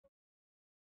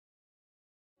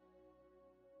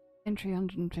Entry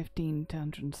 115 to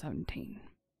 117.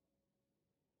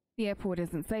 The airport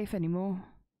isn't safe anymore.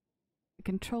 The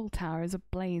control tower is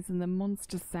ablaze and the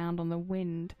monster sound on the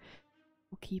wind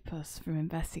will keep us from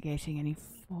investigating any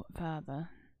further.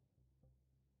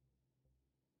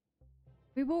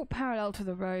 We walk parallel to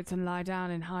the roads and lie down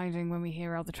in hiding when we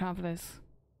hear other travellers.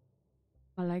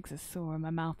 My legs are sore and my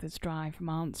mouth is dry from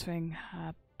answering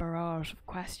her barrage of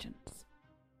questions.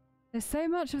 There's so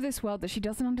much of this world that she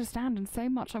doesn't understand and so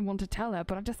much I want to tell her,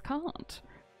 but I just can't.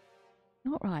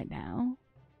 Not right now.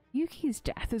 Yuki's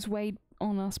death has weighed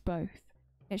on us both,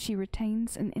 yet she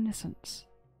retains an innocence.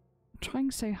 I'm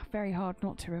trying so very hard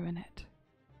not to ruin it.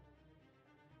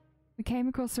 We came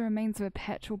across the remains of a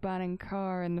petrol burning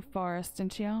car in the forest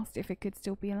and she asked if it could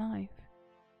still be alive.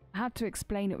 I had to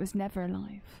explain it was never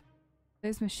alive.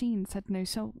 Those machines had no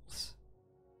souls.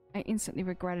 I instantly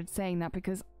regretted saying that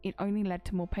because it only led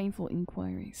to more painful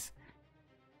inquiries.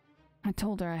 I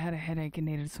told her I had a headache and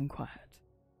needed some quiet.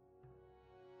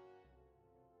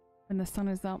 When the sun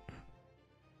is up,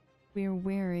 we are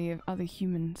weary of other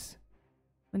humans.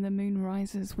 When the moon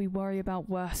rises, we worry about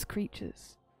worse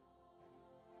creatures.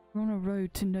 We're on a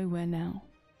road to nowhere now.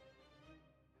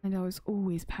 And I was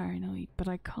always paranoid, but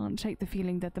I can't shake the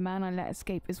feeling that the man I let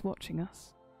escape is watching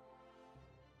us.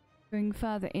 Going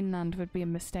further inland would be a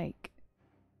mistake.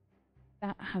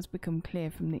 That has become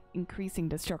clear from the increasing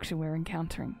destruction we're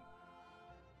encountering.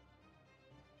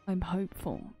 I'm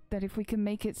hopeful that if we can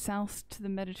make it south to the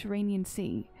Mediterranean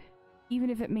Sea, even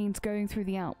if it means going through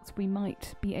the Alps, we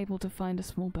might be able to find a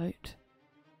small boat.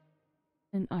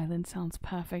 An island sounds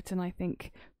perfect, and I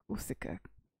think Corsica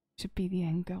should be the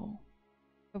end goal.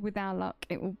 But with our luck,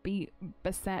 it will be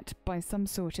beset by some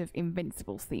sort of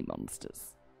invincible sea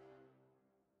monsters.